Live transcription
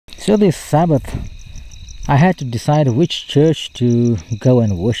So this Sabbath, I had to decide which church to go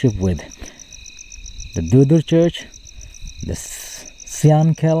and worship with. The Dudur Church, the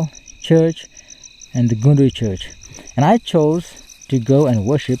SiyanKel Church, and the Gundri Church. And I chose to go and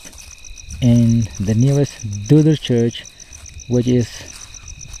worship in the nearest Dudur Church, which is,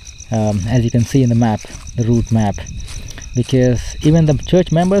 as you can see in the map, the route map. Because even the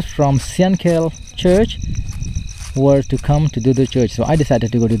church members from SiyanKel Church were to come to Dudur Church. So I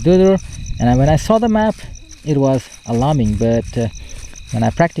decided to go to Dudur, and when I saw the map, it was alarming, but when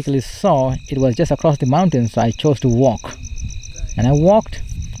I practically saw, it was just across the mountain, so I chose to walk. And I walked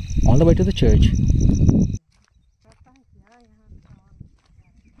all the way to the church.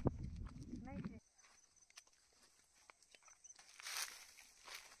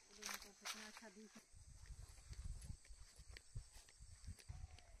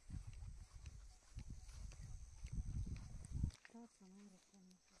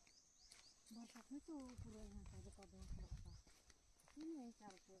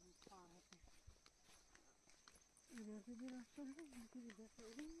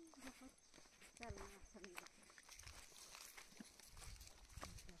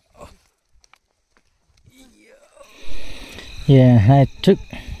 Yeah, I took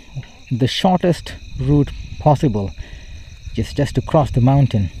the shortest route possible, just to cross the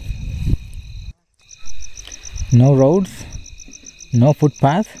mountain. No roads, no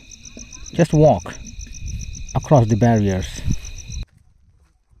footpath, just walk across the barriers,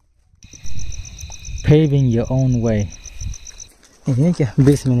 paving your own way. ये क्या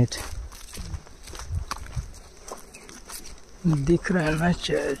 20 minute दिख रहा है ना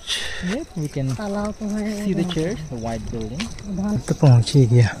church. Yep, we can see the church, the white building. तो पहुंच ही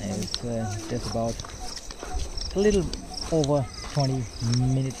गया. It's just about a little over 20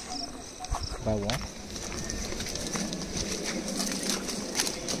 minutes by walk.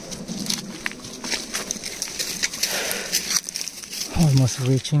 Almost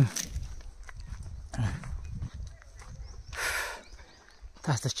reaching.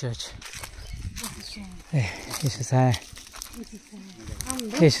 That's the church. Hey, this is I.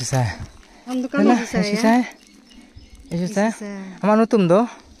 This is I. This is I. This is I. Amano tum do?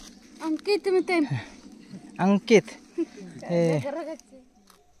 Angkit mitem. Angkit. Eh.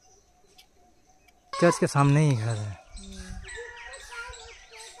 Church के सामने ही घर है.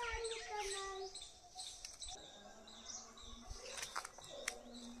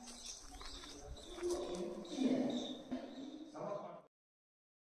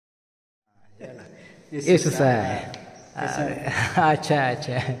 यीशु सा है. अच्छा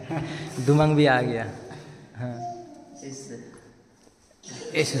अच्छा, दुमंग भी आ गया.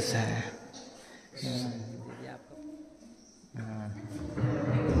 यीशु सा है.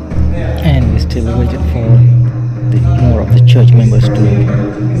 And we still waited for more of the church members to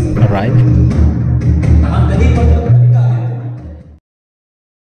arrive.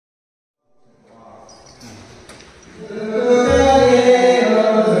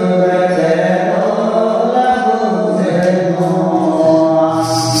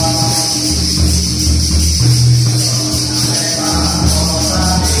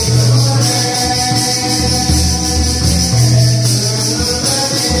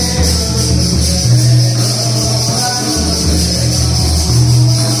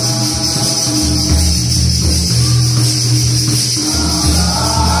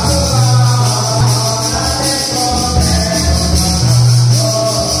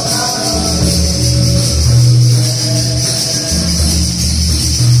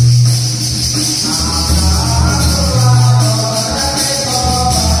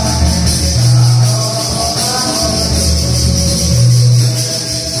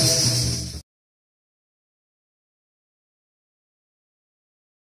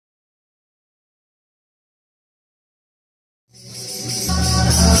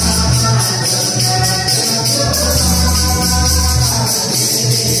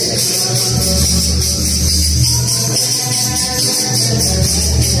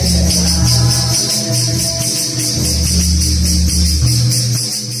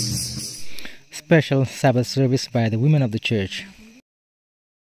 Special Sabbath service by the women of the church.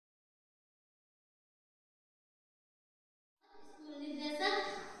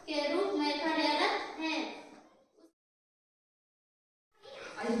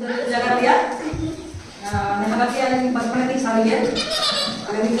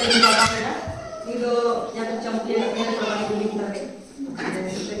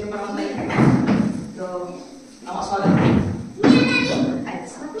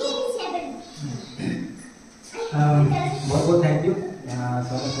 बहुत बहुत थैंक यू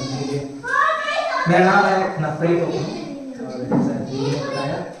स्वागत करने के लिए. मेरा नाम है नफरी और जैसा जी ने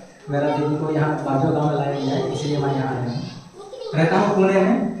बताया मेरा दीदी को यहाँ बाजू गाँव में लाया गया है, इसलिए मैं यहाँ आया हूँ। रहता हूँ पुणे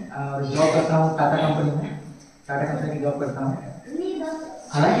में और जॉब करता हूँ टाटा कंपनी में, टाटा कंपनी की जॉब करता हूँ।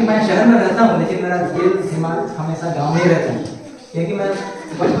 हालांकि मैं शहर में रहता हूँ लेकिन मेरा दिल दिमाग हमेशा गाँव में ही रहता है, क्योंकि मैं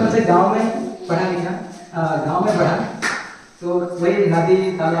बचपन से गाँव में पढ़ा लिखा, गाँव में पढ़ा, तो वही नदी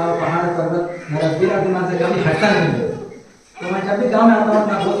तालाब पहाड़ पर्वत मेरा दिल और दिमाग से कभी हटता नहीं है। तो मैं जब भी गाँव में आता हूँ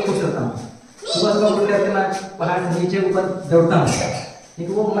मैं बहुत खुश होता हूँ। सुबह सुबह उठ करके मैं पहाड़ से नीचे ऊपर दौड़ता हूँ,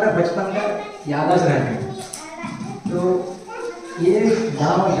 क्योंकि वो मेरा बचपन का याददाश्त रहता है। तो ये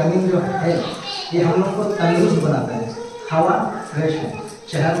गाँव जमीन जो है ये हम लोग को तंदुरुस्त बनाता है। हवा फ्रेश है,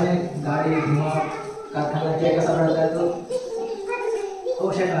 शहर में गाड़ी धुआं कारखाना क्या सब रहता है, तो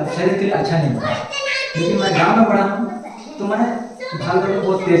वो शरीर के लिए अच्छा नहीं है। लेकिन मैं गाँव में पढ़ा हूँ तो मैं भाग दौड़ में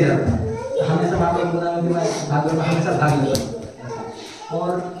बहुत तेज रहता हूँ, हमेशा वहाँ पर बोला कि मैं भाग दौड़ में हमेशा भाग लेता हूँ। और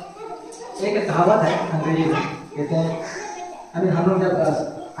एक कहावत है अंग्रेजी में, कहते हैं हम लोग जब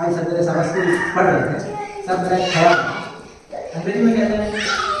आज सवेरे सब स्कूल पढ़ रहे थे तब मेरा एक ख्याल अंग्रेजी में कहते हैं,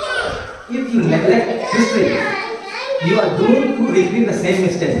 if you neglect history you are doomed to repeat the same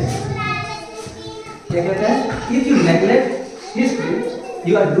mistakes. क्या कहते हैं? If you neglect history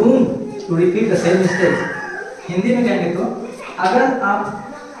you are doomed to repeat the same mistakes. Hindi में कहेंगे तो अगर आप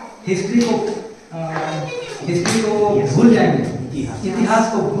हिस्ट्री को भूल जाएंगे,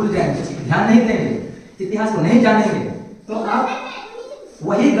 इतिहास को भूल जाएंगे, ध्यान नहीं देंगे, इतिहास को नहीं जानेंगे, तो आप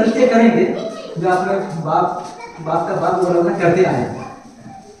वही गलतियां करेंगे जो आपने बाप का बाप बोला करते आए।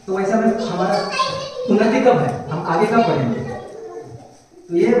 तो वैसा में हमारा उन्नति कब है, हम आगे कब बढ़ेंगे?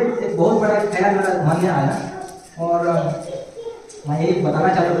 तो ये एक बहुत बड़ा ख्याल मेरा मन में आया और मैं यही बताना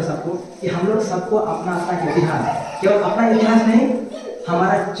चाहता था सबको कि हम लोग सबको अपना अपना इतिहास, केवल अपना इतिहास नहीं,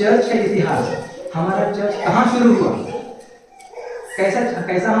 हमारा चर्च का इतिहास, हमारा चर्च कहाँ शुरू हुआ,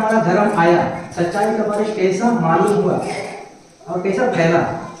 कैसा हमारा धर्म आया, सच्चाई का बारे कैसा मालूम हुआ और कैसा फैला,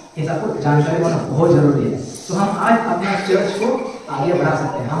 ये सबको जानकारी होना बहुत जरूरी है। तो हम आज अपना चर्च को आगे बढ़ा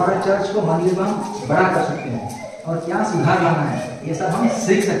सकते हैं, हमारा चर्च को मंदिर को हम बड़ा कर सकते हैं और क्या सुधार लाना है ये सब हम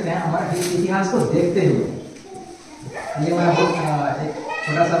सीख सकते हैं हमारे इतिहास को देखते हुए। ये मैं बहुत एक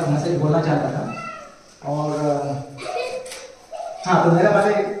छोटा सा मैसेज बोलना चाहता था। और हाँ, तो मेरे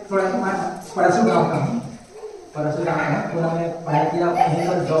बारे थोड़ा सा मैं परसों गाँव का हूँ, परसों गाँव का पूरा मैं पढ़ाई किया, वहीं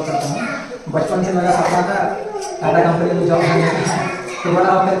पर जॉब करता हूँ। बचपन से मेरा सपना था टाटा कंपनी में जॉब करने का, तो बड़ा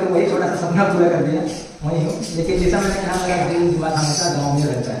होकर के वही छोटा सा सपना पूरा कर दिया, वही हूँ। लेकिन जैसा मैंने कहा मेरा दिल दिमाग हमेशा गाँव में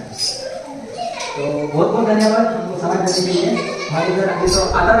रहता है। तो बहुत बहुत धन्यवाद हमको समय देने के लिए। हमारे इधर अभी तो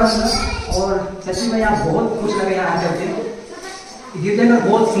आता रहूँगा और सच्ची में यहाँ बहुत खुश लगे यहाँ आकर के। गिरजाघर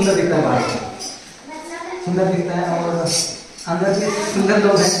बहुत सुंदर दिखता है, बाहर सुंदर दिखता है और अंदर भी सुंदर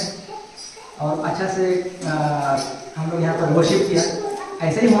लोग हैं और अच्छा से हम लोग यहाँ पर वर्शिप किया।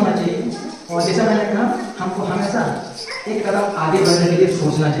 ऐसा ही होना चाहिए और जैसा मैंने कहा हमको हमेशा एक कदम आगे बढ़ने के लिए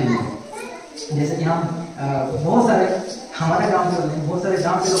सोचना चाहिए। जैसे कि हम बहुत सारे हमारे गांव के लोग हैं, बहुत सारे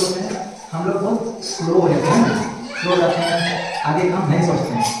गांव के लोगों में हम लोग बहुत स्लो हो जाते हैं, स्लो जाते हैं, आगे हम नहीं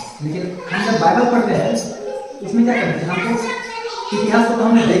सोचते हैं। लेकिन हम जब बाइबल पढ़ते हैं इसमें क्या करते हैं, हमको इतिहास को तो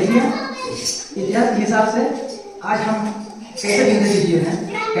हमने देख लिया, इतिहास के हिसाब से आज हम कैसे जिंदगी जी रहे हैं,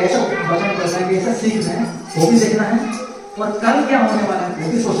 कैसा वचन पढ़ना है, कैसा सीख रहे हैं वो भी देखना है और कल क्या होने वाला है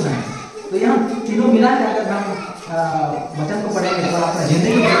वो भी सोचना है। तो ये हम तीनों मिला के अगर हम वचन को पढ़ेंगे और अपना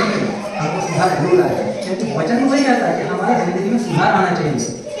जिंदगी पढ़ेंगे हमको सुधार जरूर आएगा, क्योंकि वचन में वही आता है कि हमारे जिंदगी में सुधार आना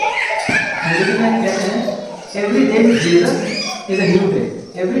चाहिए। जिंदगी में कहते हैं every day with Jesus is a new day,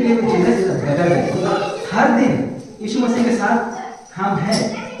 every day with Jesus is a better day. हर दिन यीशु मसीह के साथ हम हैं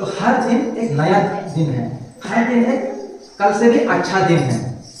तो हर दिन एक नया दिन है, हर दिन एक कल से भी अच्छा दिन है।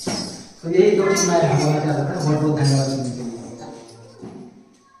 तो यही दो चीज मैं बोलना चाहता था। बहुत बहुत धन्यवाद सुनने के लिए।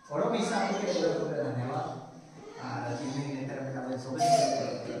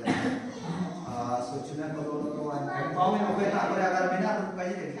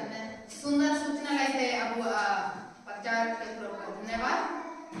 सुंदर सूचना लाइसे अब प्रचार के धन्यवाद।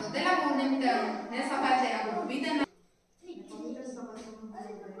 तो देला को ने सभा से अब within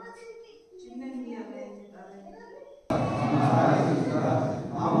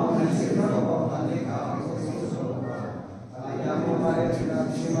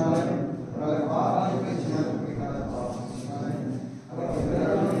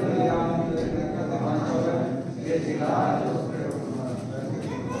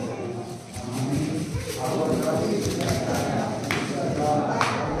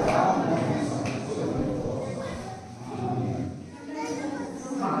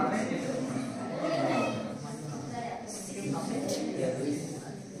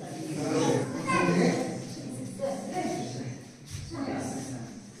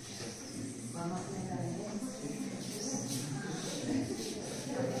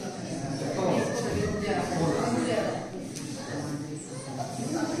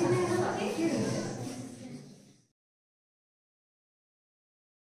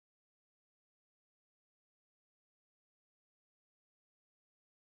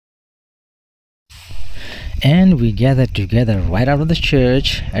And we gathered together right out of the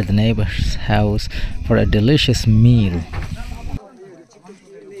church at the neighbor's house for a delicious meal.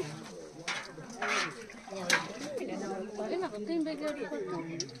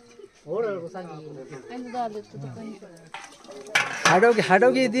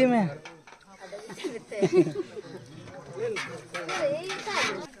 हटोगे दी में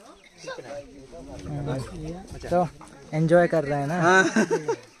तो एंजॉय कर रहे हैं ना?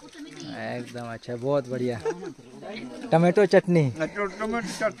 एकदम अच्छा, बहुत बढ़िया। टमाटो चटनी,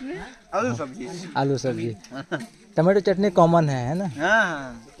 आलू सब्जी। टमाटो चटनी कॉमन है ना?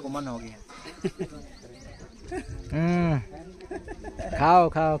 हाँ, कॉमन हो गया। खाओ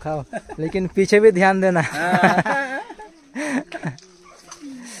खाओ खाओ, लेकिन पीछे भी ध्यान देना।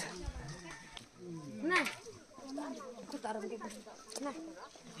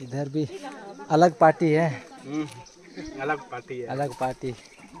 इधर भी अलग पार्टी है। अलग पार्टी है। अलग party.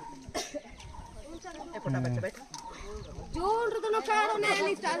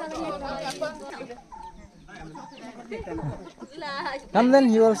 Come then,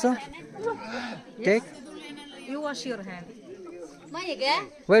 you also take. You wash your hand.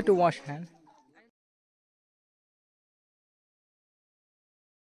 Where to wash hand?